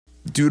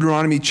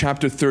Deuteronomy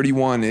chapter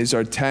 31 is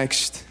our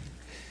text.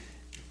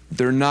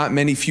 There are not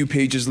many few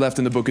pages left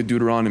in the book of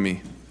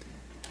Deuteronomy.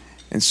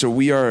 And so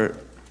we are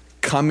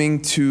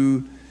coming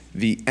to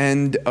the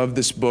end of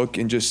this book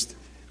in just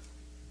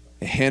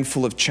a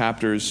handful of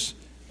chapters.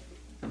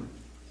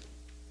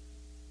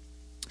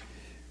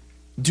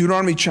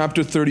 Deuteronomy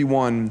chapter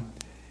 31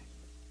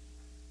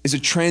 is a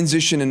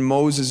transition in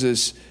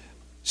Moses'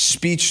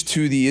 speech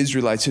to the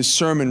Israelites, his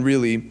sermon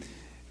really,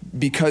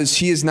 because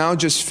he is now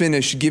just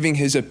finished giving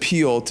his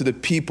appeal to the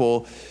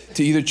people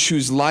to either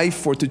choose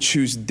life or to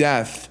choose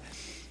death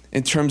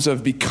in terms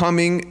of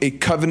becoming a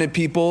covenant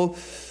people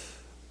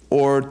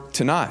or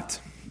to not.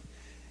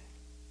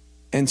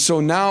 And so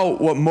now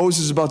what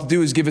Moses is about to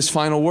do is give his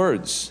final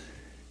words.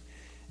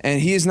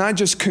 And he is not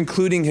just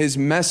concluding his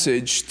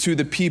message to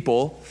the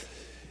people.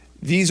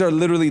 These are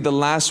literally the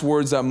last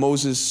words that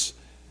Moses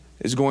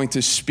is going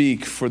to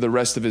speak for the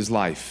rest of his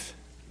life.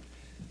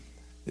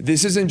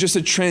 This isn't just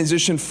a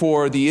transition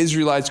for the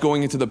Israelites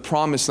going into the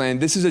promised land.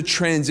 This is a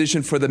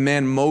transition for the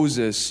man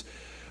Moses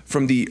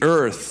from the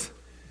earth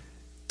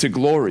to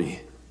glory.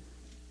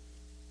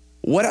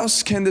 What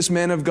else can this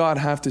man of God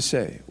have to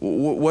say?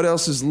 What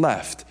else is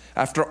left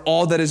after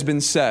all that has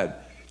been said?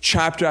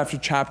 Chapter after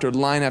chapter,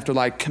 line after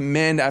line,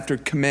 command after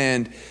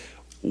command.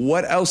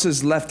 What else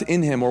is left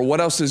in him, or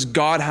what else does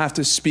God have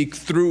to speak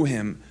through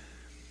him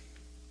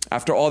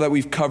after all that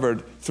we've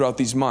covered throughout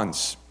these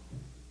months?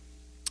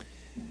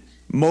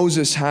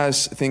 Moses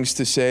has things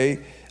to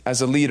say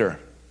as a leader.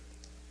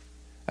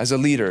 As a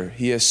leader,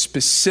 he has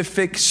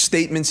specific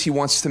statements he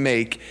wants to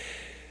make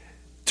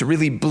to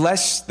really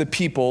bless the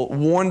people,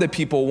 warn the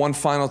people one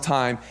final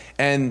time.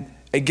 And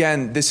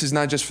again, this is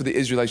not just for the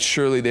Israelites,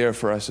 surely they are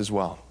for us as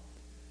well.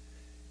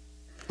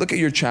 Look at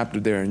your chapter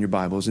there in your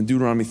Bibles, in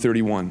Deuteronomy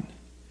 31.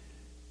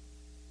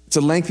 It's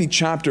a lengthy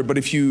chapter, but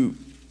if you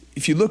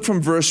look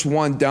from verse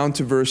 1 down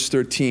to verse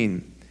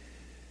 13,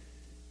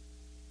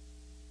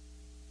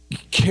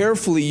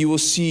 carefully you will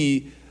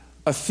see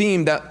a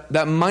theme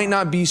that might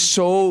not be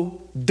so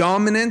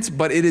dominant,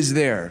 but it is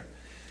there.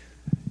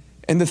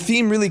 And the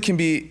theme really can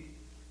be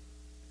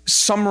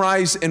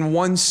summarized in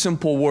one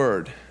simple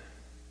word,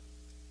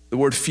 the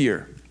word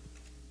fear.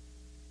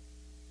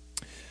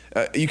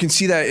 You can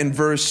see that in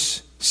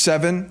verse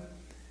 7.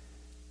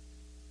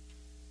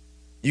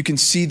 You can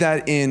see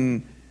that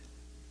in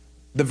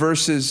the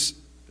verses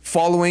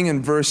following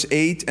in verse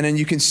 8, and then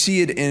you can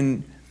see it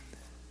in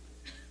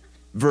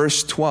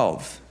verse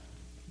 12.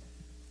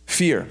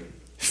 Fear.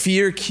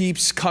 Fear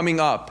keeps coming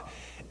up.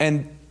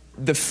 And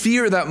the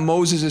fear that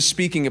Moses is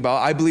speaking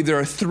about, I believe there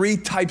are three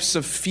types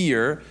of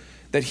fear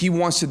that he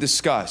wants to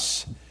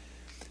discuss.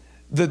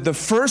 The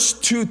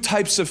first two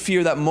types of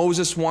fear that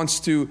Moses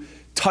wants to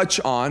touch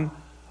on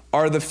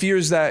are the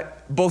fears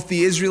that both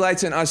the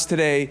Israelites and us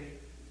today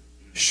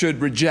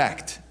should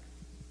reject.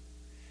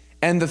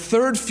 And the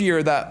third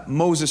fear that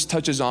Moses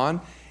touches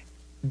on,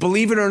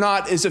 believe it or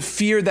not, is a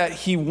fear that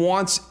he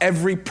wants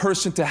every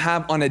person to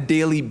have on a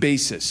daily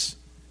basis.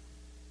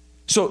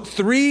 So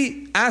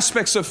three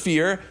aspects of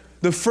fear.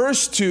 The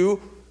first two,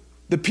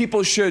 the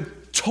people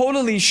should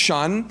totally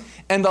shun.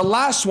 And the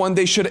last one,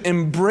 they should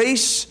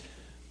embrace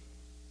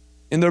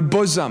in their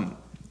bosom.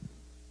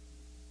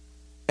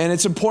 And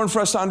it's important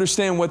for us to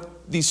understand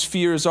what these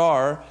fears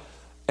are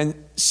and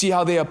see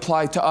how they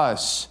apply to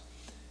us.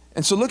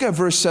 And so look at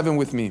verse 7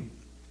 with me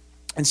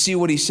and see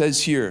what he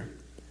says here.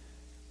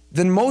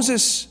 Then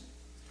Moses,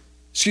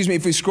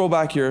 if we scroll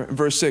back here,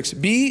 verse 6,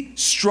 be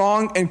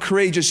strong and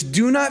courageous.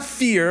 Do not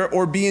fear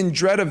or be in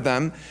dread of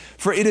them,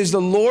 for it is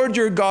the Lord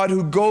your God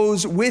who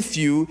goes with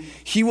you.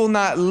 He will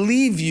not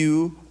leave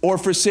you or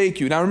forsake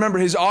you. Now remember,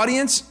 his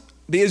audience,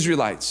 the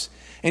Israelites.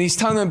 And he's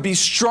telling them, be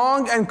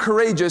strong and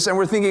courageous. And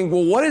we're thinking,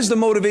 well, what is the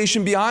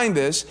motivation behind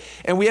this?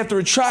 And we have to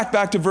retract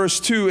back to verse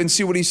 2 and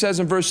see what he says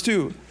in verse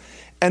 2.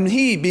 And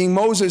he, being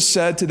Moses,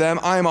 said to them,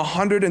 I am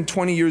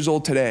 120 years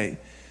old today.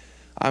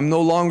 I'm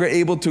no longer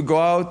able to go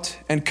out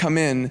and come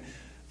in.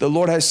 The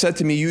Lord has said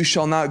to me, you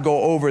shall not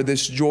go over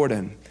this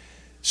Jordan.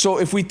 So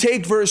if we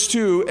take verse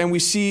 2 and we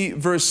see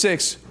verse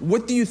 6,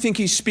 what do you think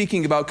he's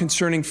speaking about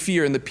concerning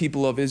fear in the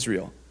people of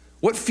Israel?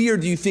 What fear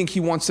do you think he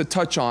wants to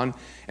touch on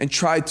and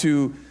try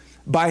to,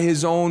 by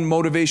his own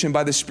motivation,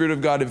 by the Spirit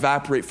of God,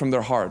 evaporate from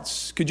their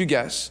hearts? Could you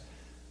guess?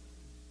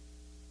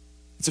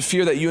 It's a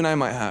fear that you and I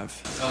might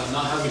have.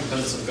 Not having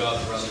dependence on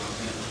God, rather on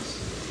man.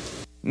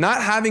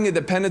 Not having a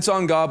dependence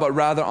on God, but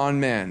rather on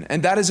man.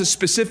 And that is a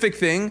specific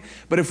thing.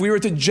 But if we were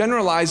to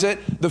generalize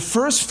it, the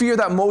first fear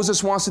that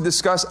Moses wants to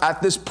discuss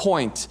at this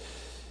point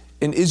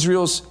in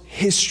Israel's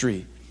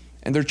history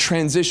and their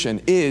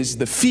transition is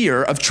the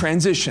fear of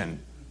transition.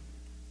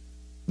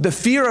 The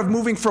fear of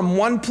moving from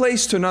one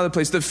place to another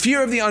place. The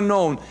fear of the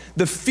unknown.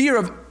 The fear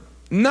of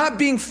not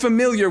being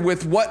familiar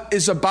with what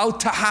is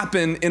about to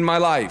happen in my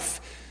life.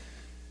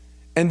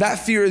 And that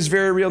fear is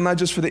very real, not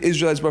just for the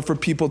Israelites, but for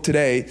people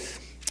today.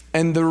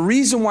 And the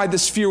reason why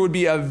this fear would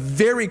be a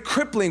very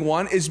crippling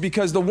one is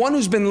because the one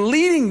who's been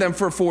leading them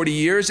for 40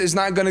 years is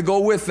not going to go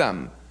with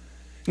them.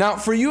 Now,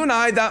 for you and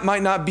I, that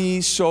might not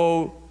be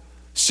so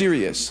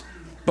serious.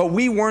 but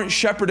we weren't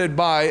shepherded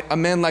by a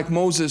man like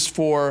Moses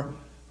for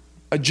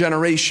a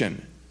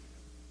generation.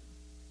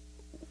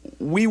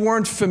 We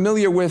weren't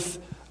familiar with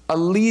a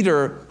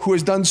leader who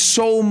has done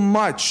so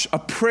much, a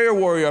prayer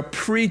warrior, a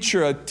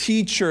preacher, a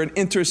teacher, an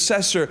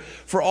intercessor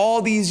for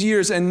all these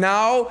years, and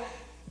now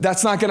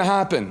that's not going to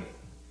happen.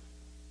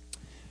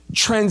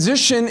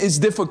 Transition is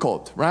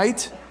difficult,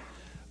 right?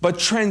 But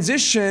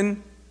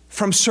transition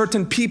from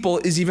certain people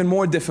is even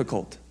more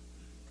difficult.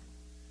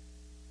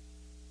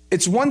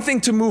 It's one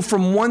thing to move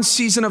from one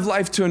season of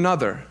life to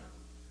another.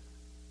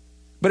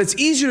 But it's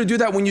easier to do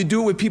that when you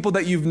do it with people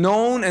that you've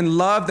known and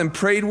loved and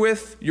prayed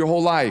with your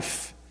whole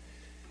life.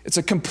 It's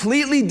a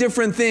completely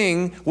different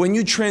thing when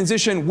you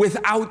transition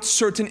without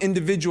certain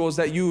individuals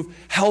that you've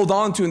held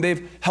on to and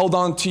they've held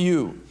on to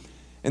you.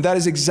 And that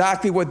is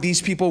exactly what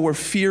these people were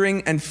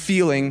fearing and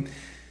feeling.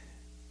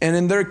 And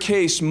in their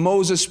case,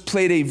 Moses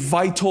played a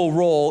vital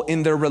role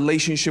in their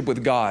relationship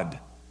with God.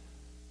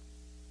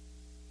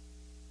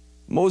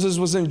 Moses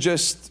wasn't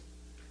just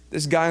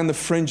this guy on the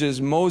fringes.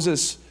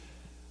 Moses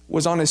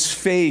was on his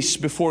face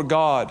before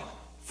God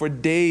for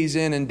days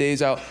in and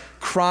days out,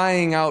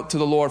 crying out to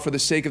the Lord for the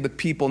sake of the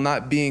people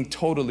not being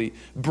totally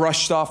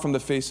brushed off from the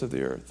face of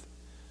the earth.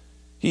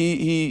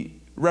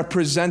 He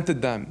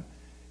represented them.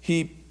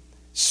 He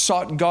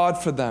sought God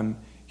for them.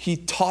 He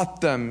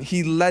taught them.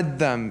 He led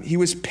them. He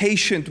was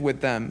patient with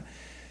them.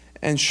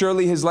 And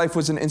surely his life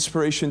was an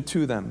inspiration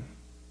to them.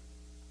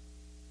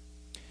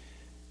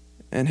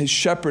 And his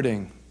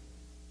shepherding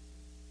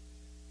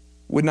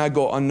would not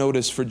go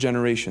unnoticed for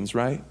generations,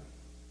 right?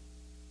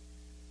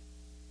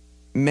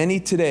 Many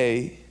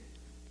today,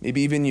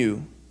 maybe even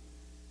you,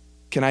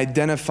 can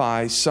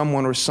identify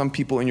someone or some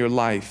people in your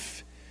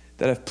life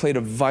that have played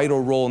a vital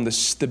role in the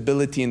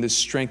stability and the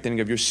strengthening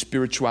of your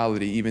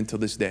spirituality even till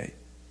this day.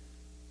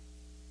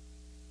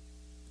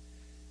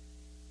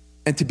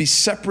 And to be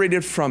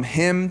separated from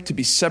him, to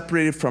be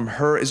separated from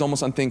her is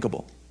almost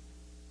unthinkable.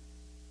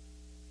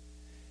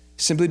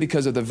 Simply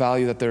because of the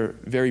value that their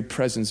very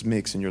presence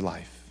makes in your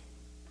life.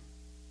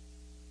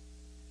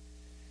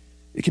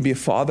 It can be a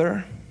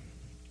father.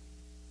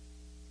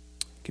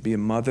 It could be a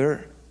mother.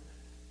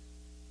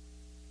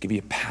 It could be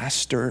a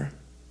pastor.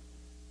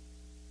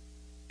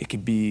 It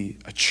could be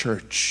a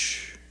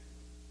church.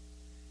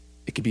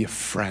 It could be a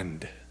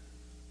friend.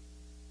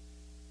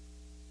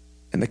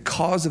 And the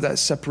cause of that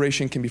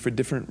separation can be for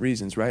different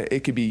reasons, right?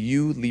 It could be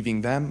you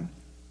leaving them.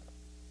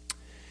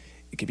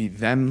 It could be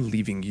them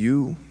leaving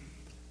you.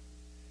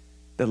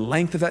 The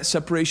length of that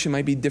separation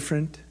might be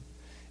different.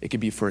 It could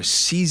be for a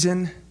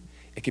season.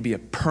 It could be a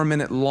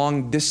permanent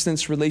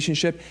long-distance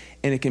relationship.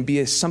 And it can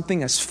be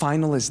something as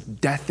final as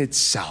death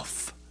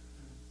itself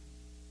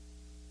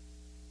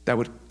that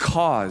would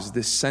cause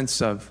this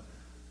sense of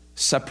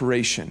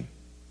separation.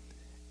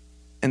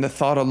 And the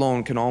thought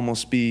alone can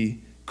almost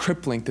be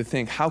crippling to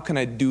think, how can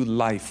I do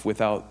life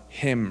without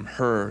him,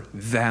 her,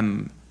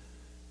 them?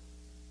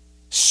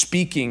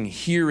 Speaking,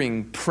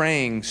 hearing,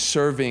 praying,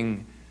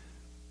 serving,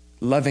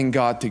 loving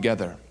God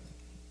together.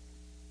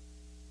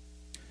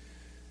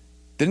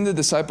 Didn't the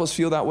disciples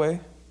feel that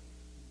way?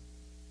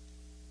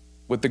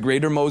 With the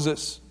greater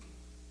Moses?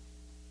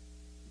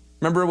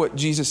 Remember what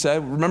Jesus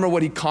said? Remember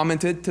what he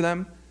commented to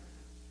them?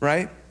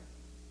 Right?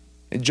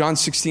 In John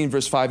 16,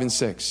 verse 5 and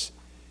 6.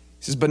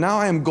 He says, "But now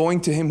I am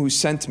going to him who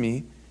sent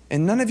me,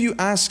 and none of you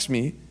asks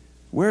me,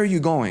 'Where are you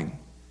going?'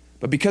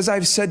 But because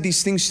I've said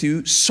these things to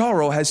you,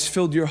 sorrow has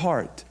filled your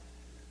heart."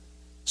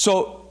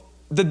 So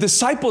the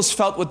disciples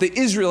felt what the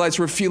Israelites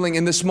were feeling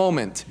in this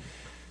moment.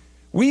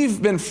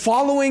 We've been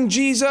following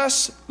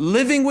Jesus,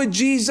 living with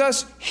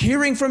Jesus,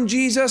 hearing from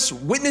Jesus,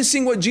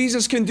 witnessing what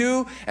Jesus can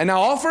do, and now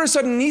all of a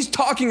sudden he's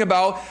talking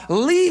about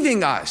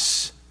leaving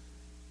us.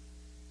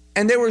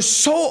 And they were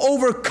so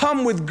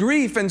overcome with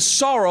grief and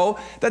sorrow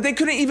that they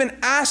couldn't even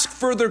ask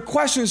further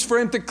questions for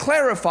him to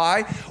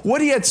clarify.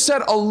 What he had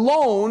said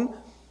alone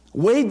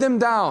weighed them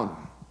down.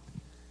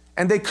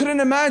 And they couldn't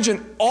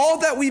imagine all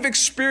that we've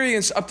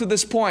experienced up to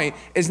this point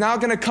is now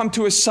going to come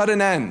to a sudden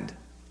end.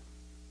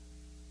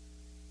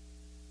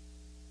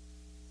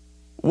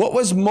 What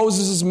was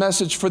Moses'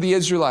 message for the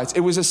Israelites?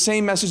 It was the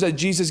same message that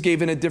Jesus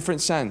gave in a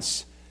different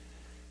sense.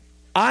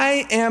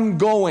 I am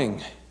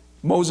going.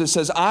 Moses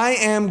says, I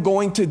am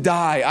going to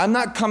die. I'm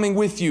not coming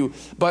with you.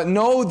 But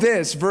know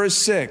this, verse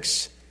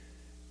 6.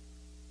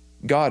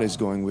 God is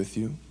going with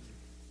you.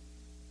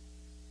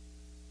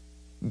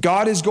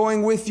 God is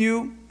going with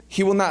you.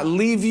 He will not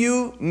leave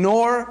you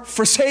nor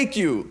forsake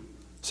you.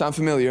 Sound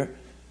familiar?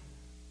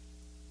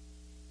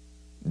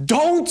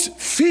 Don't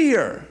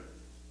fear.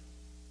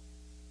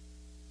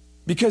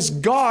 Because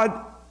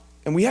God,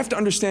 and we have to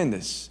understand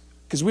this,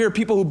 because we are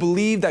people who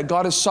believe that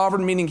God is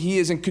sovereign, meaning he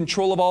is in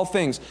control of all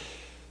things.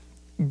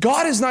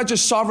 God is not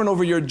just sovereign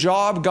over your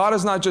job. God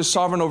is not just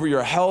sovereign over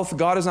your health.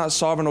 God is not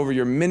sovereign over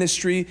your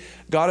ministry.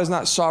 God is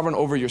not sovereign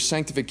over your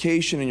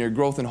sanctification and your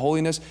growth in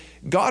holiness.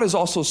 God is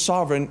also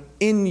sovereign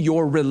in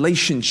your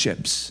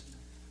relationships.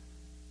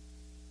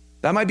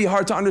 That might be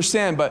hard to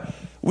understand, but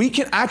we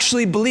can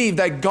actually believe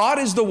that God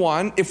is the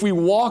one, if we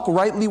walk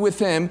rightly with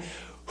him,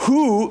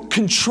 who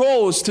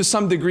controls to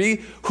some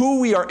degree who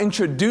we are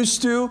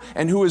introduced to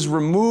and who is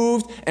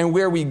removed and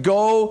where we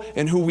go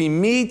and who we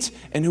meet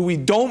and who we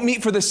don't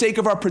meet for the sake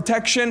of our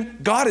protection.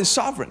 God is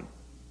sovereign.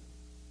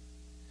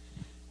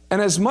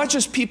 And as much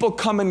as people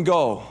come and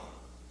go,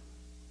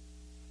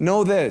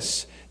 know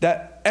this,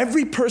 that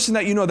every person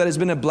that you know that has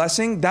been a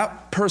blessing,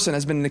 that person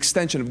has been an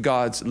extension of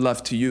God's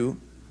love to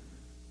you.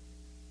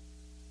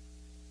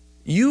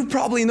 You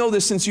probably know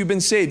this since you've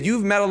been saved.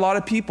 You've met a lot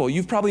of people.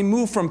 You've probably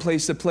moved from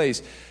place to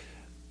place.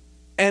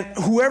 And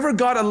whoever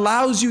God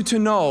allows you to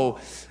know,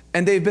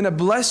 and they've been a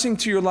blessing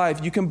to your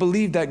life, you can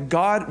believe that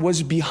God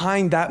was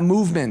behind that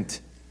movement.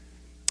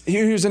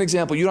 Here's an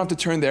example. You don't have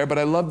to turn there, but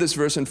I love this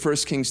verse in 1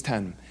 Kings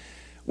 10.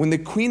 When the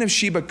Queen of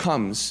Sheba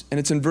comes,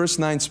 and it's in verse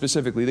 9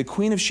 specifically, the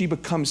Queen of Sheba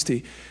comes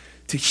to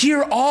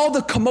hear all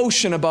the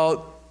commotion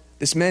about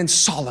this man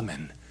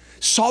Solomon.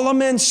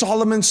 Solomon.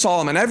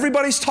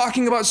 Everybody's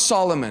talking about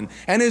Solomon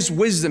and his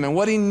wisdom and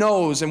what he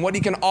knows and what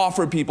he can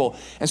offer people.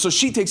 And so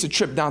she takes a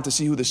trip down to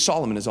see who this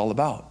Solomon is all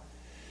about.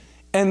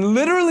 And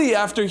literally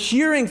after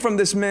hearing from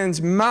this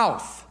man's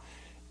mouth,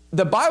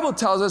 the Bible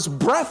tells us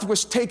breath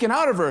was taken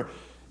out of her.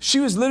 She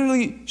was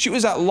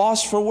at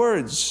loss for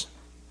words.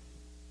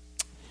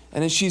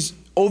 And then she's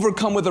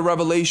overcome with a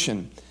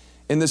revelation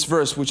in this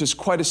verse, which is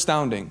quite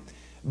astounding.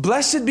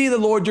 Blessed be the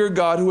Lord your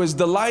God who has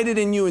delighted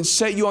in you and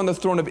set you on the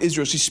throne of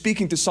Israel. She's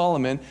speaking to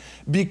Solomon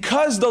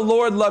because the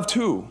Lord loved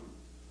who?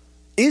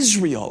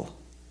 Israel.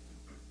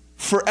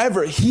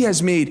 Forever he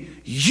has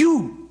made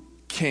you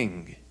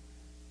king.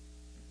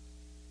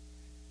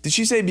 Did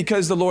she say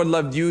because the Lord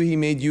loved you, he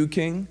made you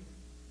king?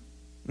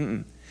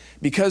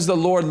 Because the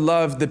Lord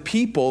loved the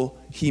people,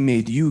 he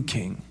made you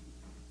king.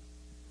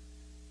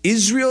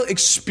 Israel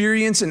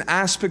experienced an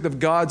aspect of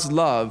God's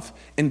love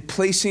in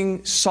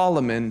placing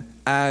Solomon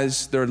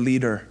as their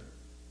leader,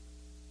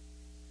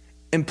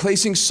 in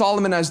placing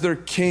Solomon as their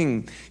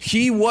king.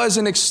 He was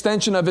an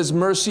extension of his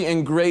mercy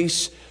and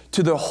grace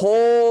to the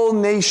whole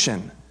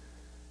nation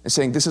and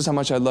saying, this is how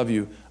much I love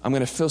you. I'm going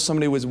to fill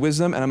somebody with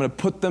wisdom and I'm going to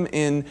put them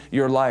in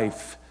your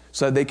life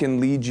so that they can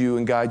lead you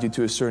and guide you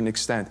to a certain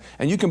extent.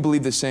 And you can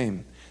believe the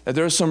same, that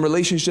there are some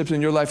relationships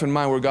in your life and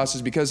mine where God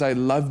says, because I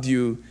loved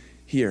you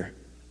here,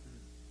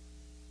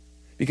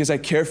 because I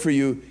care for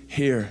you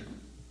here.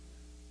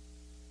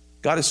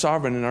 God is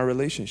sovereign in our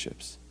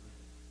relationships.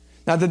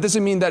 Now, that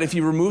doesn't mean that if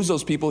he removes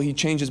those people, he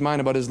changes his mind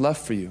about his love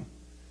for you.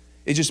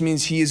 It just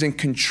means he is in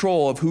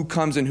control of who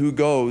comes and who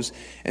goes.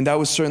 And that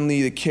was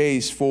certainly the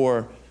case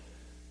for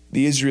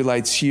the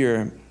Israelites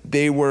here.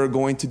 They were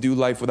going to do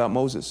life without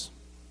Moses.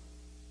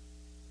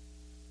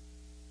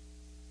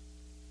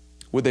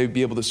 Would they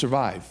be able to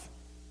survive?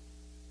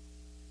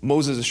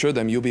 Moses assured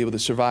them, you'll be able to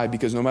survive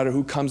because no matter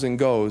who comes and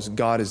goes,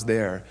 God is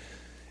there.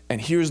 And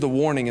here's the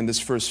warning in this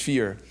first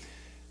fear,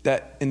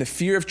 that in the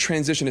fear of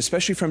transition,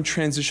 especially from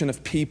transition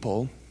of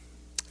people,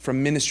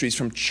 from ministries,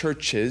 from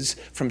churches,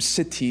 from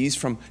cities,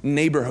 from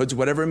neighborhoods,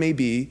 whatever it may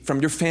be,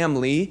 from your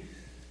family,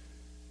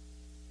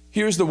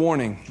 here's the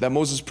warning that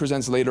Moses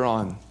presents later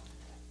on,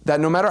 that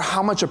no matter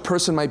how much a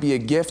person might be a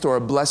gift or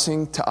a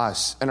blessing to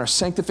us, and our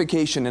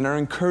sanctification and our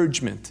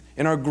encouragement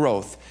and our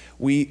growth,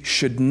 we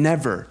should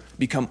never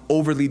become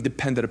overly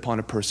dependent upon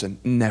a person,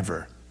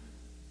 never.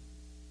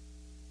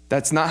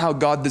 That's not how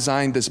God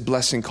designed this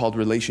blessing called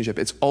relationship.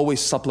 It's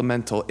always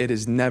supplemental. It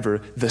is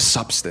never the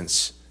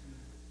substance.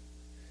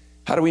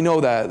 How do we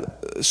know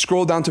that?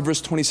 Scroll down to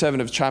verse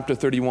 27 of chapter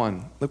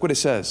 31. Look what it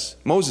says.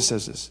 Moses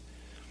says this.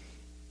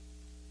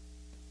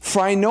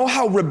 For I know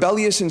how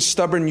rebellious and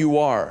stubborn you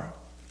are.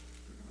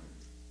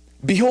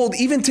 Behold,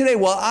 even today,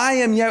 while I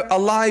am yet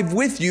alive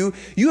with you,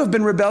 you have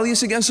been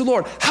rebellious against the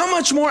Lord. How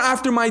much more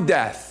after my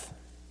death?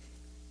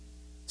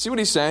 See what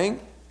he's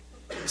saying?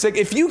 It's like,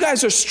 if you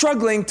guys are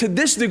struggling to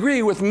this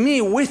degree with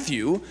me with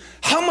you,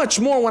 how much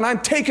more when I'm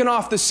taken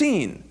off the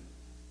scene?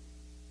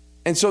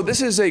 And so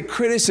this is a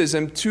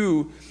criticism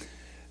to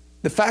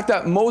the fact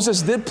that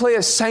Moses did play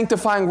a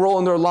sanctifying role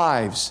in their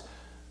lives.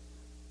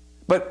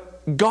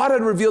 But God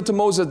had revealed to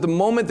Moses the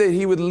moment that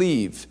he would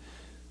leave,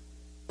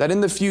 that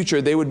in the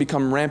future they would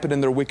become rampant in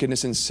their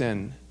wickedness and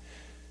sin.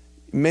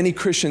 Many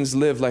Christians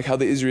live like how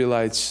the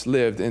Israelites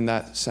lived in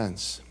that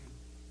sense.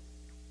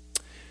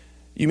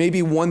 You may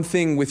be one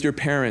thing with your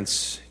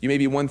parents. You may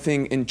be one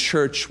thing in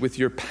church with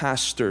your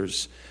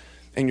pastors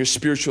and your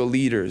spiritual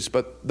leaders.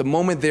 But the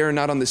moment they're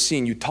not on the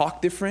scene, you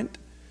talk different.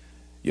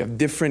 You have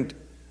different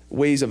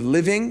ways of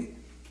living.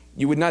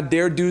 You would not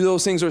dare do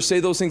those things or say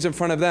those things in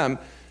front of them.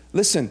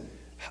 Listen,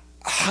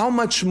 how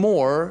much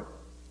more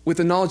with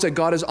the knowledge that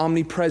God is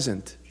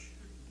omnipresent?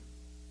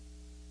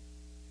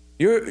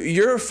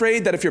 You're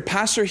afraid that if your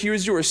pastor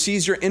hears you or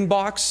sees your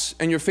inbox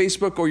and your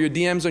Facebook or your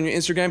DMs on your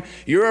Instagram,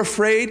 you're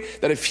afraid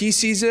that if he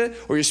sees it,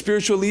 or your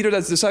spiritual leader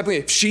that's discipling,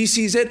 if she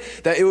sees it,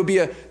 that it would be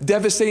a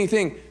devastating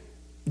thing.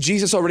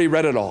 Jesus already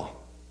read it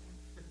all.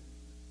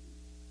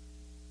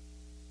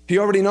 He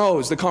already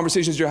knows the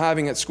conversations you're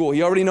having at school.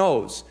 He already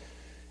knows.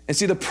 And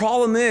see, the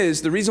problem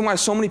is, the reason why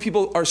so many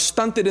people are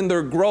stunted in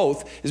their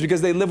growth is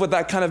because they live with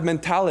that kind of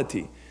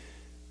mentality.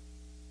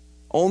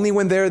 Only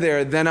when they're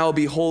there, then I'll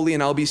be holy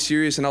and I'll be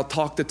serious and I'll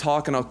talk the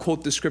talk and I'll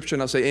quote the scripture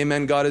and I'll say,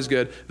 amen, God is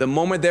good. The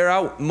moment they're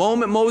out,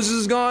 moment Moses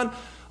is gone,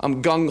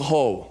 I'm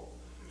gung-ho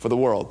for the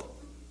world.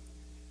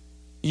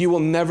 You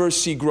will never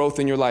see growth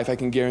in your life, I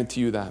can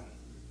guarantee you that.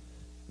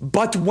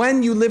 But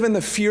when you live in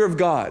the fear of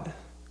God,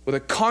 with a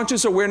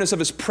conscious awareness of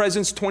His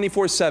presence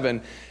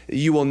 24/7,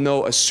 you will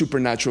know a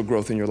supernatural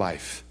growth in your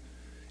life,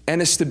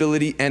 and a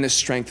stability and a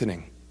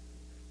strengthening.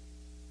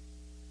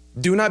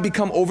 Do not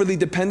become overly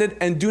dependent,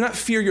 and do not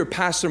fear your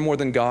pastor more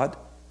than God.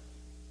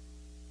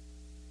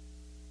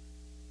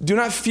 Do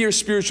not fear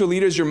spiritual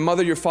leaders, your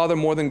mother, your father,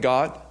 more than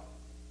God.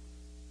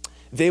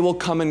 They will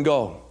come and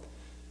go,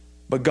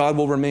 but God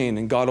will remain,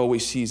 and God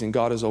always sees, and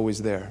God is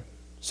always there.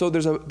 So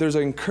there's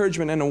an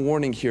encouragement and a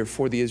warning here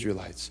for the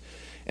Israelites.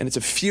 And it's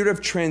a fear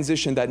of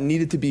transition that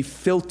needed to be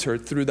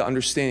filtered through the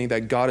understanding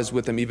that God is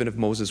with them even if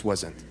Moses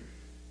wasn't.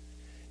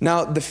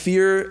 Now, the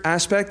fear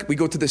aspect, we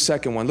go to the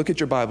second one. Look at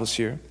your Bibles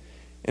here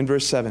in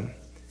verse 7.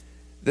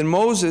 Then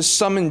Moses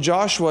summoned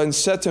Joshua and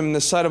said to him in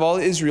the sight of all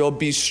Israel,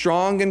 be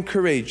strong and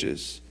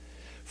courageous,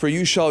 for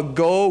you shall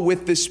go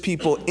with this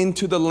people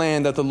into the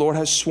land that the Lord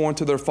has sworn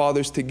to their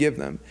fathers to give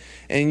them,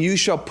 and you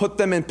shall put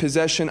them in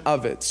possession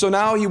of it. So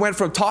now he went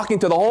from talking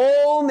to the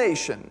whole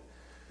nation.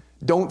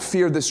 Don't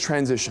fear this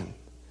transition.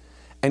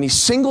 And he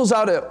singles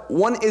out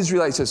one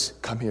Israelite, says,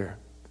 come here.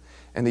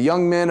 And the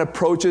young man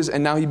approaches,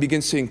 and now he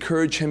begins to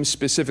encourage him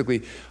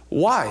specifically.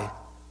 Why?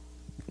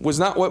 Was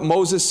not what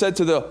Moses said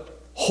to the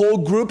whole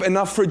group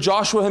enough for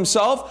Joshua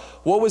himself?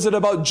 What was it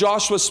about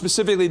Joshua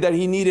specifically that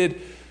he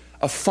needed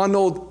a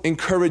funneled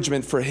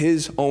encouragement for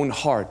his own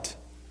heart?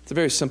 It's a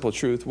very simple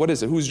truth. What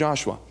is it? Who's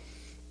Joshua?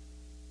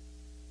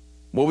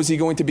 What was he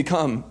going to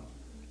become?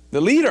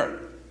 The leader.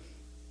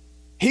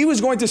 He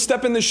was going to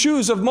step in the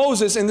shoes of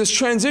Moses in this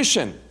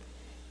transition.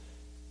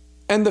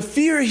 And the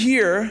fear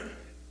here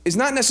is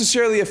not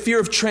necessarily a fear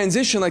of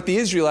transition like the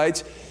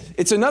Israelites.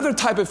 It's another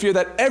type of fear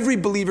that every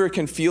believer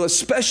can feel,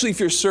 especially if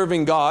you're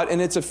serving God,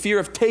 and it's a fear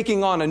of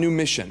taking on a new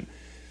mission,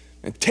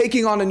 and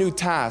taking on a new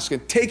task,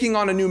 and taking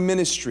on a new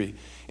ministry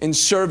in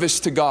service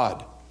to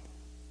God.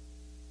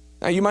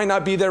 Now, you might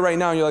not be there right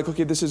now, and you're like,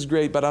 okay, this is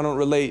great, but I don't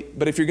relate.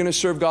 But if you're going to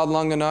serve God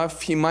long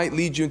enough, He might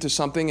lead you into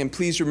something, and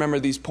please remember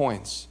these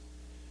points.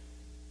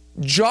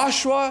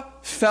 Joshua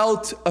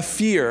felt a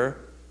fear,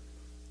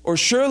 or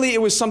surely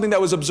it was something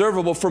that was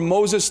observable for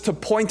Moses to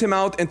point him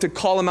out and to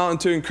call him out and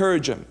to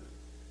encourage him.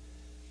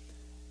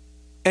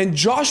 And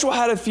Joshua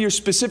had a fear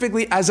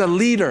specifically as a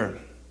leader,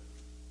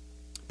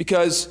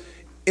 because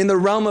in the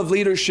realm of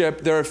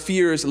leadership, there are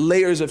fears,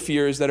 layers of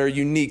fears that are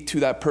unique to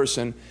that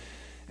person.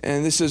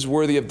 And this is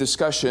worthy of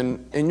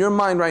discussion. In your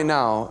mind right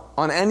now,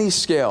 on any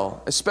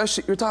scale,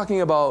 especially, you're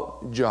talking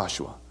about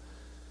Joshua,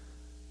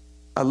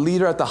 a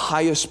leader at the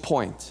highest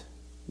point.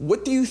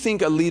 What do you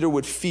think a leader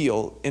would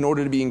feel in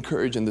order to be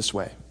encouraged in this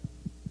way?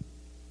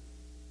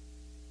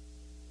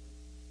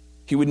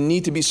 He would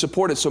need to be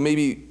supported. So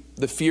maybe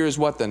the fear is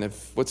what then?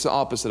 What's the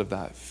opposite of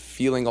that?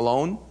 Feeling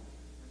alone?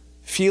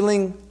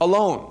 Feeling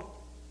alone.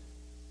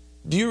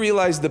 Do you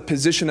realize the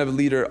position of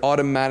leader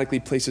automatically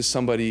places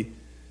somebody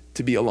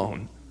to be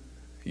alone?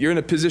 You're in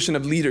a position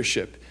of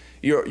leadership.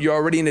 You're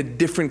already in a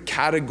different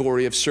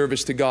category of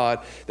service to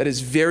God that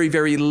is very,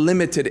 very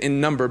limited in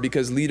number,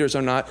 because leaders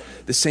are not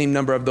the same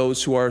number of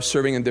those who are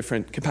serving in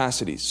different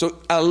capacities. So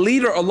a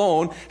leader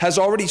alone has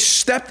already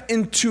stepped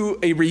into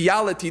a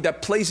reality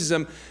that places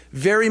him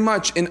very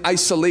much in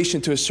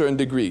isolation to a certain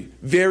degree.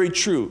 Very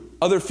true.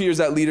 Other fears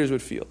that leaders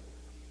would feel.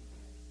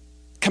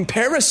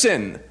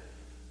 Comparison.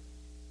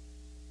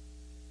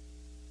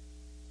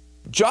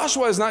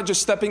 Joshua is not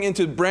just stepping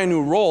into a brand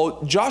new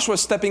role. Joshua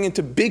is stepping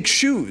into big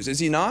shoes, is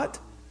he not?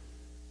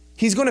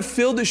 He's going to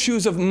fill the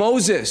shoes of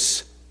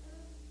Moses,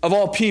 of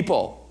all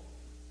people.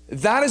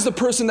 That is the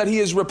person that he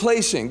is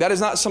replacing. That is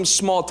not some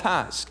small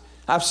task.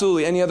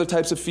 Absolutely. Any other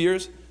types of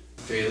fears?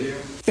 Failure.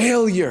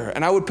 Failure.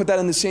 And I would put that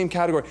in the same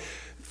category.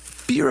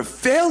 Fear of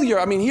failure.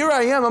 I mean, here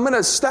I am. I'm going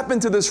to step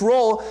into this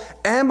role.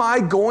 Am I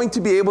going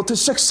to be able to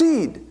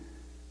succeed?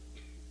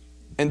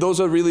 And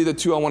those are really the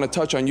two I want to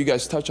touch on. You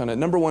guys touch on it.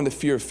 Number one, the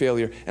fear of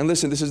failure. And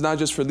listen, this is not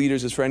just for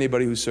leaders. It's for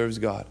anybody who serves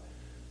God.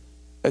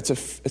 It's a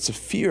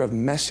fear of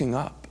messing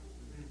up.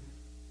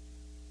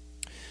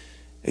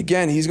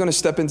 Again, he's going to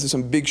step into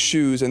some big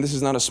shoes, and this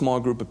is not a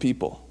small group of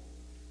people.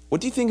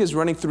 What do you think is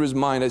running through his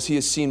mind as he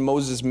has seen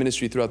Moses'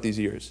 ministry throughout these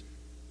years?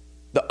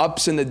 The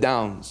ups and the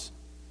downs.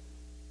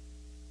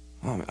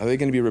 Oh, are they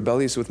going to be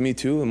rebellious with me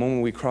too the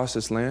moment we cross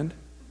this land?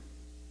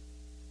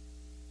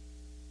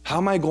 How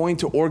am I going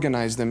to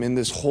organize them in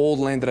this whole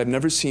land that I've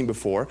never seen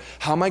before?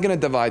 How am I going to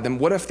divide them?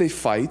 What if they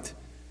fight?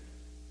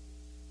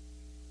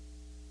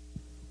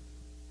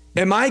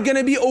 Am I going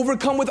to be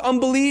overcome with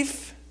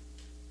unbelief?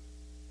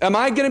 Am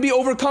I going to be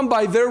overcome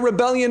by their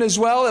rebellion as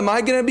well? Am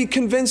I going to be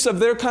convinced of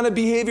their kind of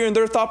behavior and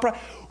their thought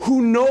process?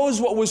 Who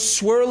knows what was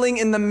swirling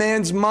in the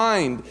man's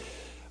mind?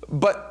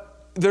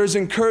 But there's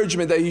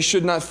encouragement that he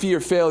should not fear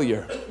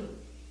failure.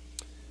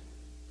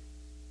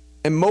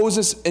 And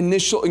Moses'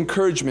 initial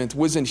encouragement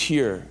wasn't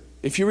here.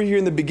 If you were here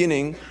in the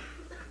beginning,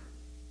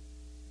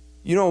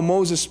 You know,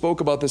 Moses spoke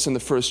about this in the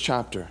first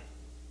chapter.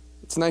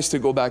 It's nice to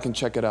go back and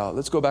check it out.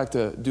 Let's go back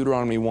to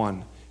Deuteronomy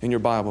 1 in your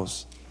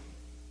Bibles.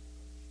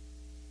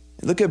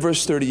 Look at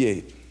verse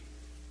 38.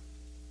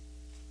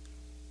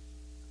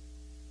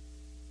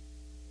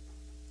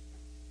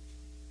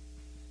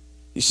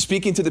 He's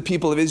speaking to the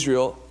people of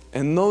Israel,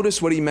 and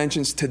notice what he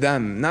mentions to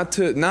them, not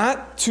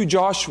to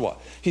Joshua.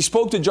 He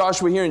spoke to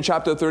Joshua here in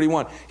chapter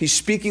 31. He's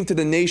speaking to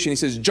the nation. He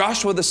says,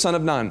 Joshua the son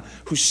of Nun,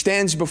 who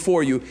stands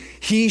before you,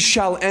 he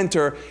shall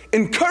enter.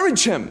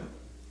 Encourage him.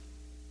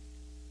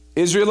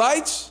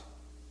 Israelites,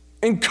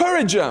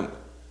 encourage him,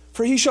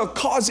 for he shall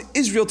cause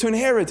Israel to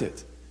inherit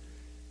it.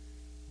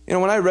 You know,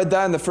 when I read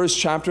that in the first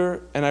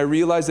chapter, and I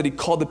realized that he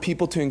called the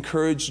people to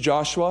encourage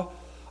Joshua,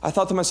 I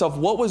thought to myself,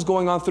 what was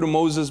going on through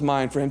Moses'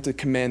 mind for him to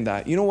command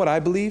that? You know what I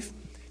believe?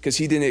 Because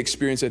he didn't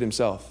experience it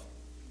himself.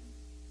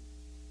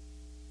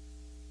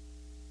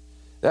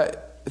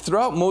 That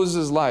throughout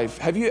Moses' life,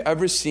 have you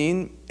ever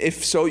seen,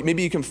 if so,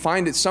 maybe you can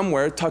find it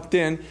somewhere tucked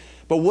in,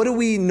 but what do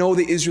we know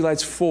the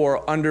Israelites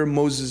for under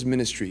Moses'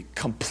 ministry?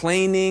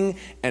 Complaining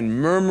and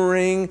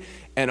murmuring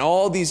and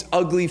all these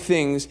ugly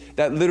things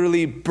that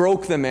literally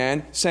broke the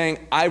man,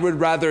 saying, I would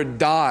rather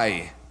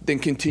die than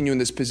continue in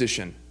this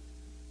position.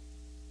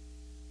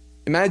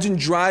 Imagine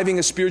driving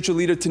a spiritual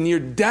leader to near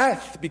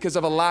death because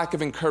of a lack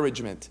of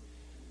encouragement.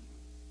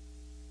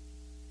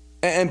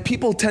 And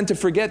people tend to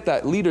forget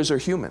that leaders are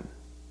human.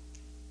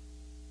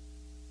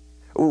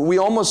 We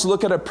almost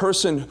look at a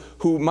person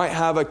who might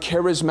have a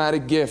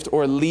charismatic gift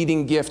or a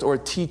leading gift or a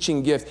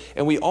teaching gift,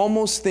 and we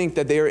almost think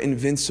that they are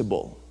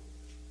invincible.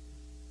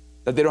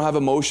 That they don't have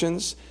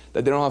emotions,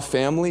 that they don't have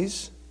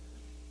families,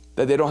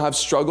 that they don't have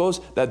struggles,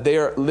 that they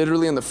are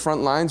literally in the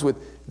front lines with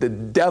the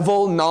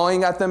devil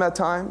gnawing at them at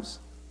times.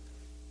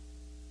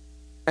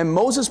 And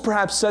Moses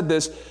perhaps said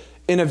this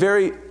in a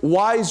very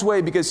wise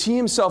way because he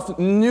himself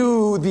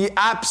knew the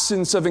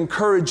absence of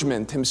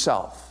encouragement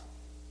himself.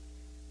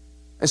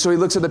 And so he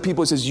looks at the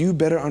people and says, you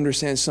better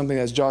understand something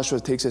as Joshua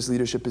takes his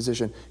leadership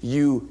position.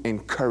 You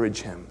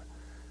encourage him.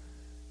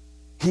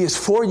 He is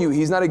for you.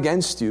 He's not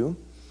against you.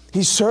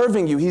 He's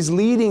serving you. He's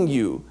leading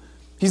you.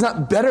 He's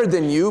not better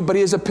than you, but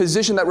he has a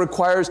position that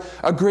requires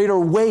a greater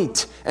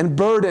weight and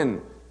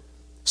burden.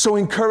 So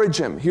encourage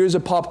him. Here's a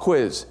pop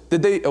quiz.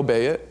 Did they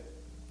obey it?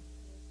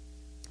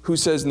 Who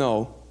says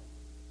no?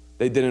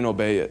 They didn't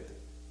obey it.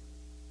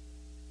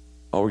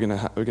 Oh, we're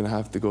gonna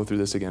have to go through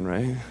this again,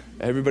 right?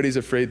 Everybody's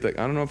afraid that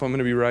I don't know if I'm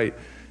gonna be right.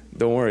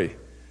 Don't worry.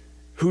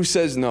 Who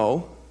says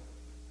no?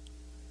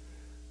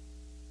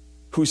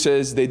 Who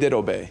says they did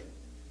obey?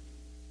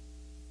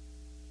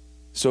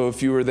 So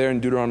if you were there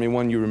in Deuteronomy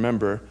 1, you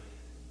remember.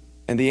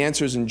 And the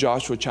answer is in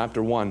Joshua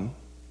chapter 1.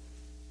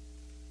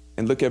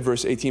 And look at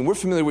verse 18. We're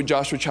familiar with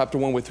Joshua chapter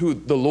 1 with who?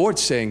 The Lord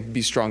saying,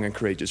 be strong and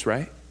courageous,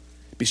 right?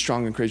 Be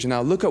strong and courageous.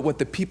 Now look at what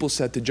the people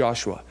said to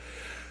Joshua.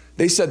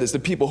 They said this, the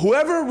people,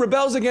 whoever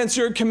rebels against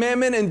your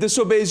commandment and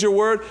disobeys your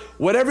word,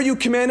 whatever you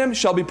command him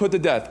shall be put to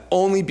death.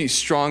 Only be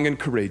strong and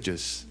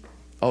courageous.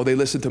 Oh, they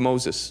listened to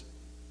Moses.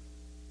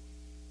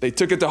 They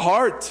took it to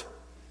heart.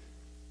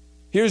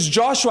 Here's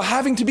Joshua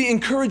having to be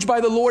encouraged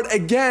by the Lord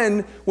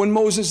again when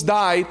Moses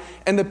died,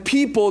 and the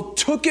people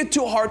took it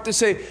to heart to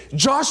say,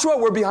 Joshua,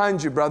 we're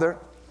behind you, brother.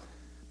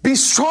 Be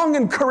strong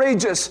and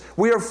courageous.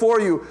 We are for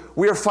you.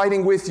 We are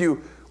fighting with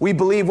you. We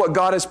believe what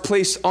God has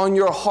placed on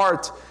your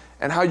heart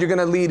and how you're going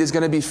to lead is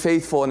going to be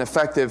faithful and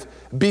effective.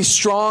 Be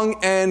strong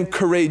and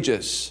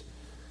courageous.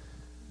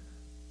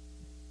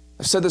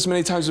 I've said this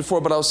many times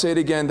before, but I'll say it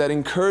again, that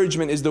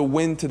encouragement is the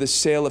wind to the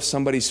sail of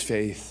somebody's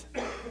faith.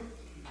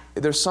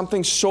 There's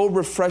something so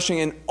refreshing,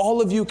 and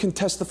all of you can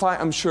testify,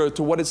 I'm sure,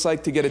 to what it's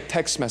like to get a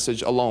text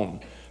message alone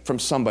from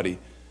somebody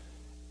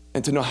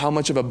and to know how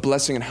much of a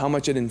blessing and how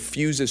much it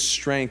infuses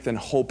strength and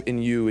hope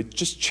in you. It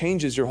just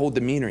changes your whole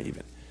demeanor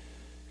even.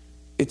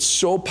 It's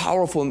so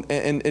powerful,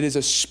 and it is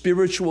a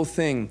spiritual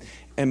thing.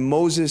 And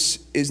Moses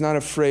is not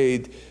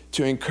afraid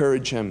to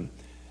encourage him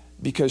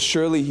because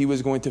surely he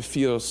was going to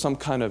feel some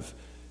kind of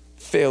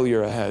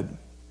failure ahead.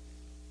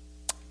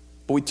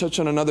 But we touched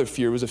on another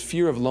fear. It was a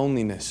fear of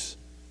loneliness.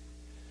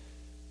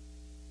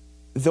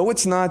 Though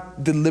it's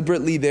not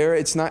deliberately there,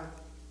 it's not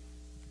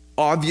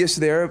obvious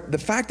there, the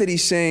fact that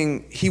he's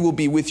saying he will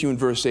be with you in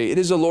verse 8, it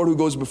is the Lord who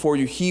goes before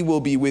you. He will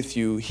be with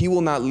you. He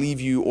will not leave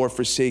you or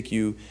forsake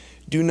you.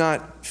 Do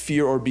not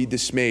fear or be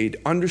dismayed.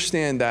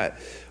 Understand that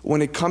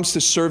when it comes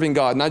to serving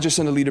God, not just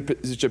in a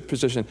leadership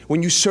position,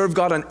 when you serve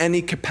God on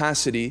any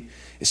capacity,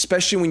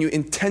 especially when you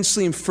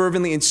intensely and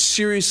fervently and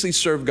seriously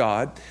serve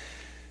God,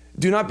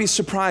 do not be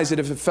surprised that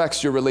it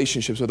affects your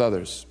relationships with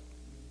others.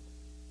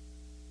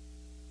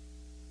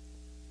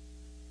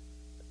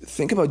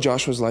 Think about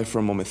Joshua's life for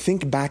a moment.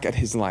 Think back at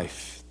his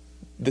life,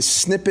 the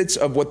snippets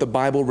of what the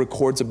Bible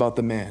records about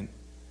the man.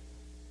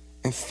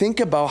 And think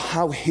about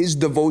how his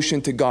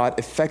devotion to God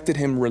affected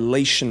him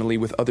relationally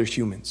with other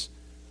humans.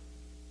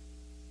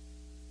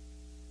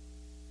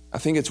 I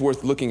think it's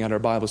worth looking at our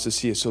Bibles to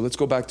see it. So let's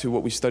go back to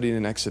what we studied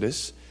in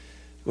Exodus.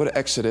 Go to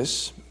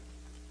Exodus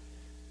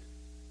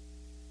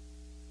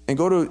and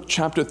go to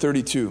chapter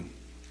 32.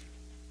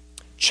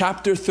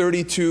 Chapter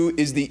 32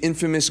 is the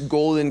infamous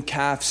golden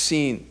calf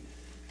scene,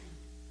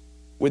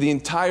 where the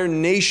entire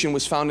nation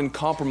was found in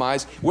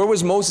compromise. Where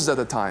was Moses at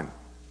the time?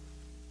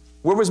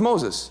 Where was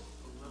Moses?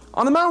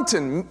 On the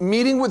mountain,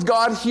 meeting with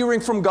God, hearing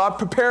from God,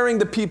 preparing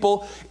the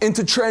people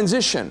into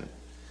transition.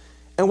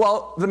 And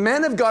while the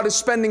man of God is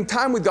spending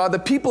time with God, the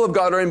people of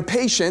God are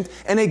impatient.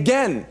 And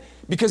again,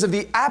 because of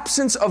the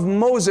absence of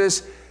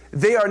Moses,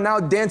 they are now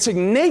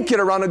dancing naked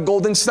around a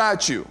golden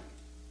statue.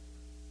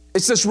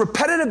 It's this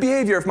repetitive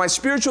behavior. If my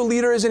spiritual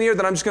leader isn't here,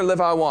 then I'm just going to live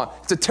how I want.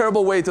 It's a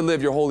terrible way to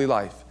live your holy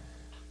life.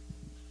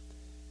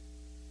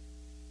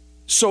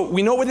 So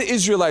we know where the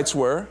Israelites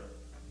were.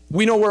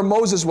 We know where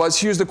Moses was.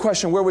 Here's the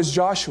question: where was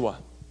Joshua?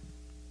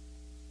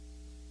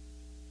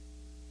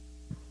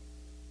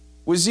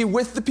 Was he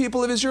with the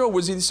people of Israel, or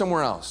was he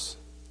somewhere else?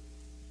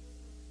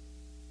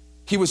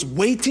 He was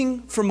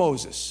waiting for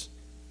Moses.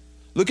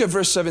 Look at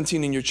verse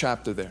 17 in your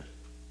chapter there.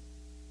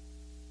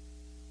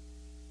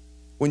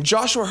 When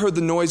Joshua heard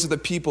the noise of the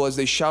people as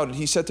they shouted,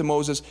 he said to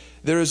Moses,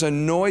 "There is a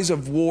noise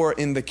of war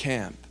in the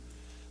camp."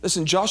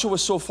 Listen, Joshua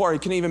was so far, he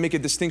couldn't even make a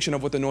distinction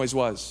of what the noise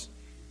was.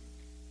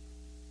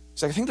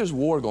 He's like, "I think there's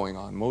war going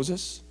on,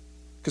 Moses."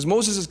 Because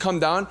Moses has come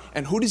down,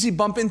 and who does he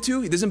bump into?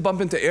 He doesn't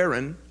bump into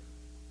Aaron.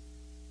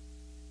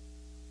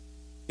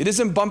 He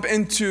doesn't bump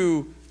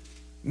into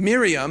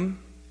Miriam.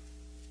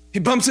 He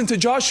bumps into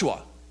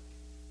Joshua.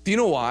 Do you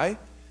know why?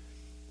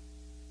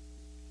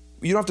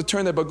 You don't have to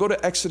turn there, but go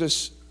to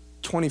Exodus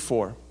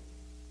 24,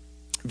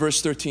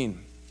 verse 13.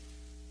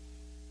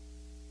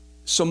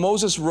 So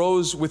Moses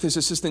rose with his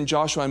assistant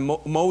Joshua, and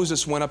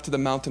Moses went up to the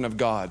mountain of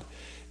God.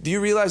 Do you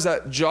realize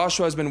that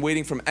Joshua has been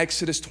waiting from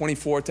Exodus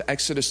 24 to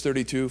Exodus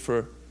 32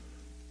 for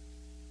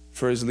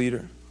his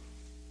leader?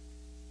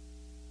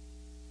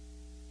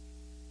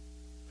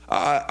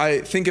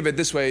 I think of it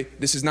this way.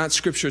 This is not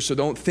scripture, so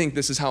don't think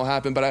this is how it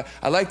happened. But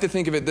I like to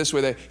think of it this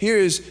way, that here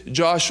is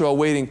Joshua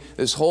waiting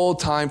this whole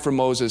time for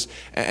Moses.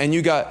 And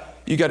you got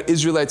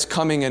Israelites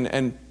coming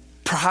and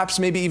perhaps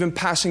maybe even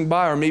passing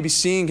by, or maybe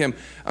seeing him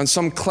on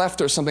some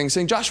cleft or something,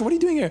 saying, "Joshua, what are you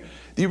doing here?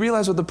 Do you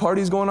realize what the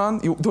party's going on?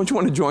 Don't you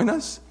want to join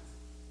us?"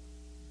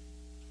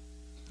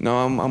 No,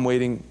 I'm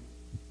waiting.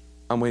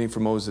 I'm waiting for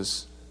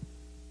Moses.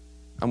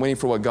 I'm waiting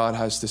for what God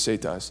has to say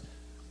to us.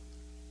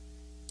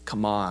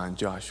 Come on,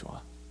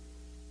 Joshua.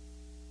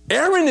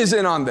 Aaron is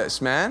in on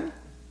this, man.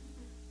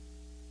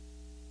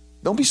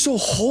 Don't be so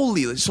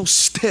holy, so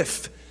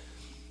stiff.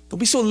 Don't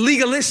be so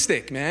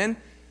legalistic, man.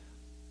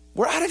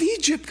 We're out of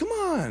Egypt. Come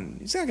on.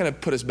 He's not going to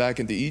put us back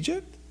into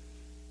Egypt.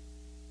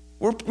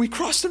 We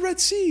crossed the Red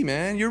Sea,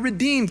 man. You're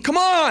redeemed. Come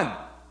on.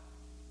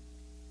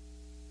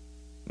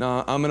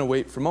 No, I'm going to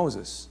wait for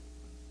Moses.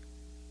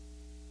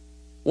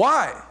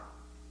 Why?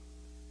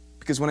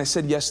 Because when I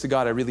said yes to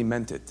God, I really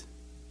meant it.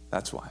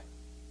 That's why.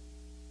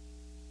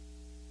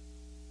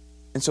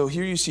 And so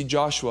here you see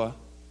Joshua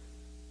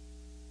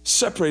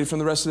separated from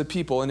the rest of the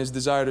people in his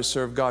desire to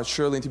serve God,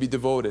 surely, and to be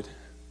devoted.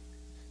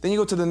 Then you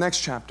go to the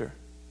next chapter.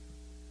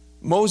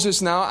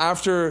 Moses now,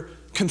 after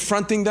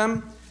confronting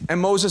them,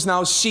 and Moses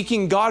now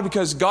seeking God,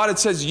 because God had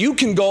says, "You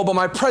can go, but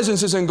my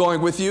presence isn't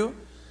going with you."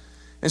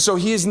 And so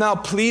he is now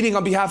pleading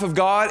on behalf of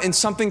God in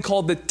something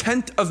called the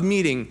tent of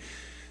meeting.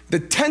 The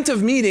tent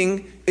of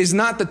meeting is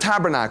not the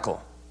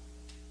tabernacle.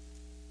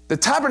 The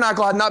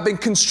tabernacle had not been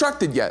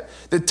constructed yet.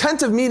 The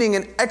tent of meeting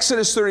in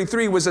Exodus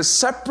 33 was a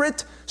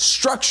separate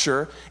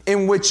structure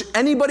in which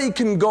anybody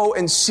can go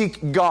and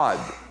seek God.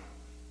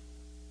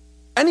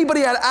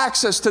 Anybody had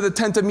access to the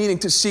tent of meeting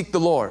to seek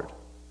the Lord.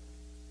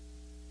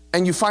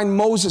 And you find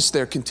Moses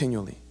there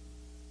continually.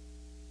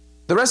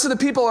 The rest of the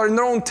people are in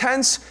their own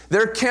tents.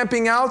 They're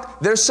camping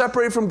out. They're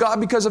separated from God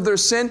because of their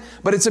sin.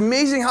 But it's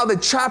amazing how the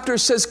chapter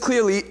says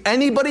clearly,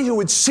 anybody who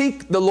would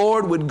seek the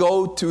Lord would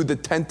go to the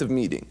tent of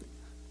meeting.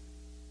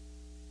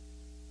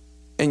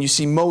 And you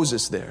see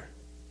Moses there.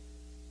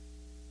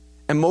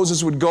 And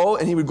Moses would go,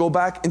 and he would go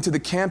back into the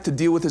camp to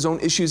deal with his own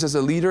issues as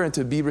a leader and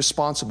to be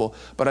responsible.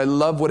 But I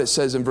love what it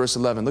says in verse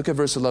 11. Look at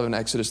verse 11,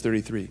 Exodus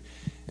 33,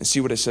 and see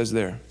what it says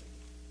there.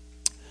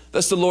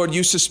 Thus the Lord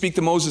used to speak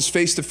to Moses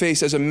face to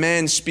face as a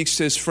man speaks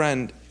to his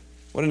friend.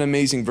 What an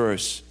amazing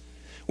verse.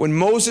 When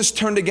Moses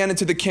turned again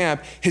into the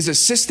camp, his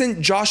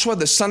assistant Joshua,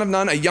 the son of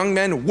Nun, a young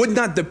man, would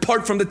not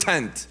depart from the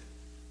tent.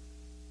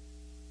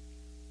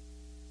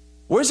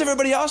 Where's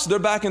everybody else? They're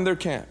back in their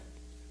camp.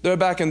 They're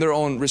back in their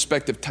own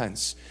respective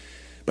tents.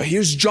 But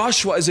here's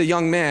Joshua as a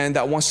young man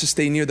that wants to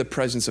stay near the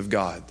presence of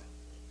God.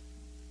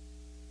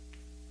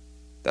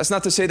 That's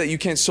not to say that you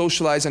can't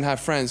socialize and have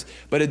friends,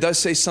 but it does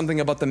say something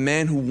about the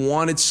man who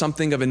wanted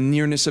something of a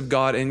nearness of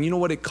God. And you know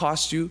what it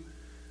costs you?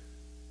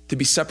 To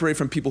be separated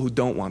from people who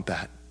don't want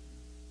that.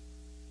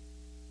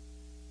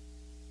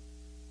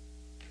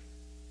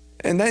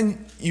 And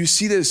then you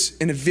see this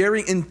in a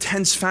very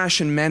intense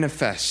fashion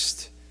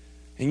manifest.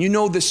 And you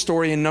know this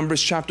story in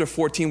Numbers chapter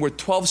 14, where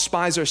 12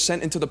 spies are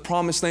sent into the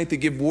promised land to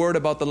give word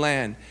about the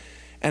land.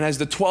 And as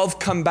the 12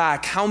 come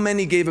back, how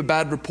many gave a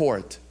bad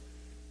report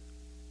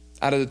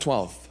out of the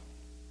 12?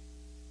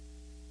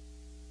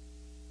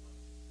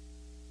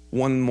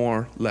 One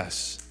more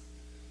less.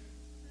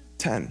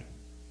 10.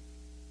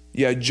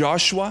 You had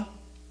Joshua,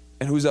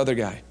 and who's the other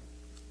guy?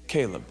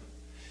 Caleb.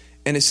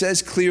 And it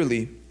says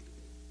clearly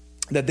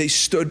that they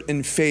stood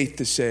in faith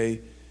to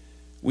say,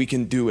 we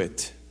can do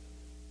it.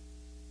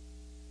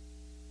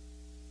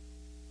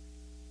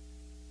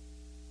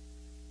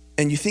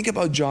 And you think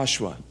about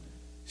Joshua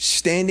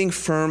standing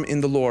firm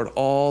in the Lord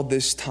all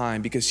this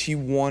time because he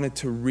wanted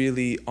to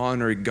really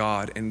honor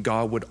God, and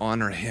God would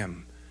honor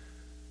him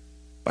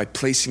by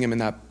placing him in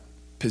that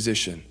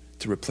position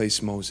to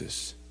replace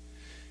Moses.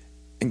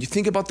 And you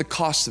think about the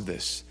cost of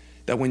this,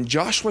 that when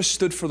Joshua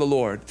stood for the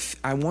Lord,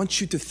 I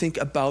want you to think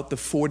about the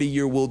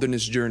 40-year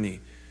wilderness journey,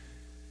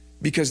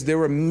 because there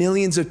were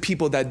millions of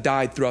people that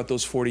died throughout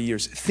those 40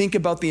 years. Think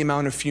about the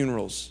amount of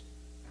funerals.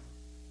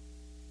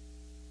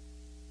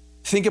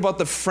 Think about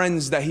the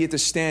friends that he had to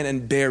stand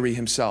and bury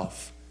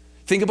himself.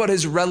 Think about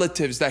his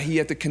relatives that he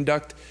had to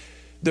conduct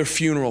their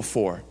funeral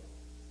for.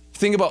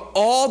 Think about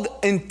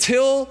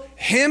until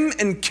him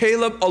and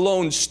Caleb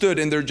alone stood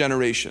in their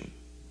generation.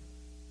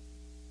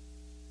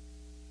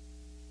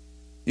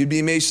 You'd be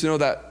amazed to know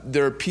that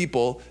there are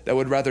people that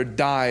would rather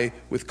die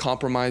with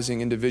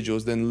compromising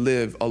individuals than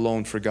live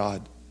alone for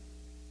God.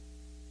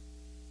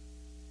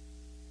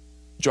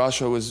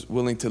 Joshua was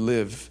willing to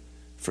live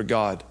for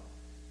God,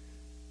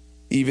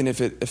 even if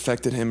it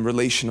affected him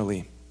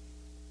relationally.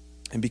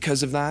 And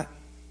because of that,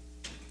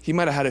 he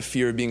might have had a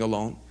fear of being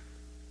alone.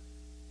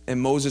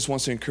 And Moses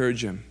wants to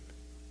encourage him.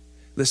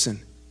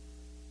 Listen,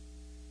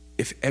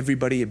 if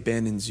everybody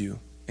abandons you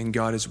and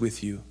God is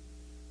with you,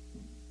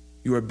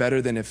 you are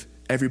better than if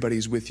everybody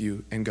is with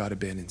you and God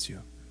abandons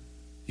you.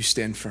 You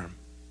stand firm.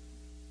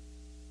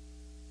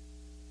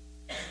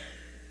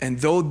 And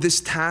though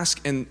this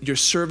task and your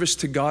service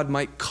to God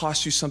might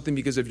cost you something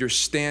because of your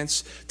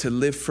stance to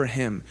live for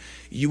him,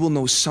 you will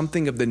know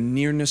something of the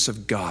nearness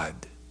of God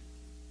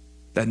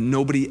that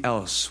nobody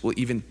else will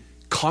even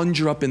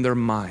conjure up in their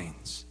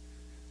minds.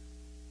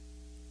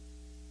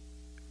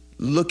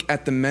 Look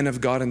at the men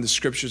of God in the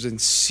scriptures and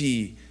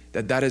see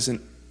that that is a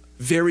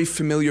very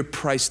familiar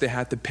price they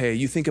had to pay.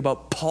 You think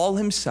about Paul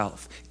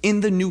himself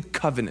in the new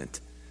covenant.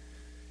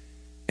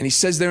 And he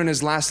says there in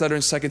his last letter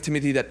in 2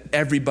 Timothy that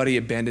everybody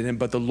abandoned him,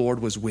 but the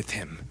Lord was with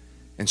him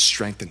and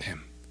strengthened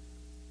him.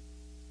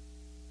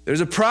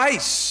 There's a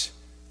price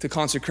to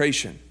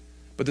consecration,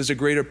 but there's a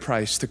greater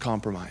price to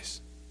compromise.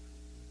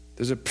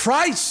 There's a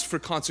price for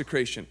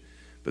consecration,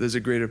 but there's a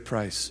greater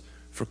price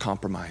for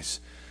compromise.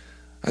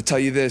 I tell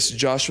you this,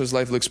 Joshua's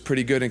life looks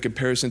pretty good in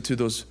comparison to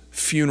those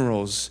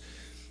funerals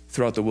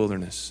throughout the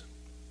wilderness.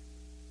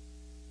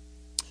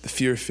 The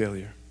fear of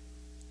failure.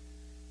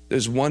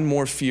 There's one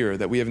more fear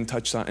that we haven't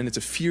touched on, and it's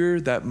a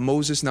fear that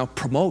Moses now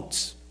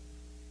promotes.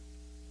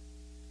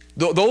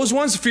 Those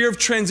ones, fear of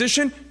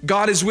transition,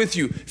 God is with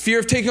you. Fear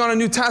of taking on a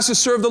new task to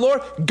serve the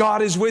Lord,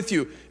 God is with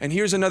you. And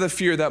here's another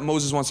fear that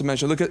Moses wants to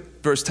mention. Look at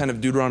verse 10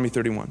 of Deuteronomy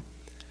 31.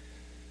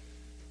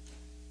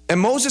 And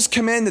Moses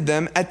commanded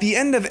them at the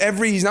end of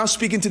he's now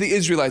speaking to the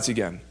Israelites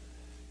again.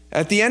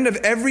 At the end of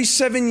every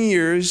 7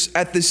 years,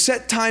 at the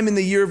set time in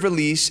the year of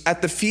release,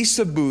 at the Feast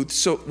of Booths,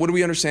 so what do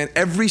we understand?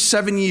 Every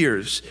 7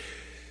 years,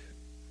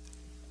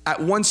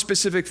 at one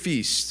specific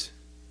feast,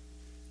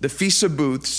 the Feast of Booths,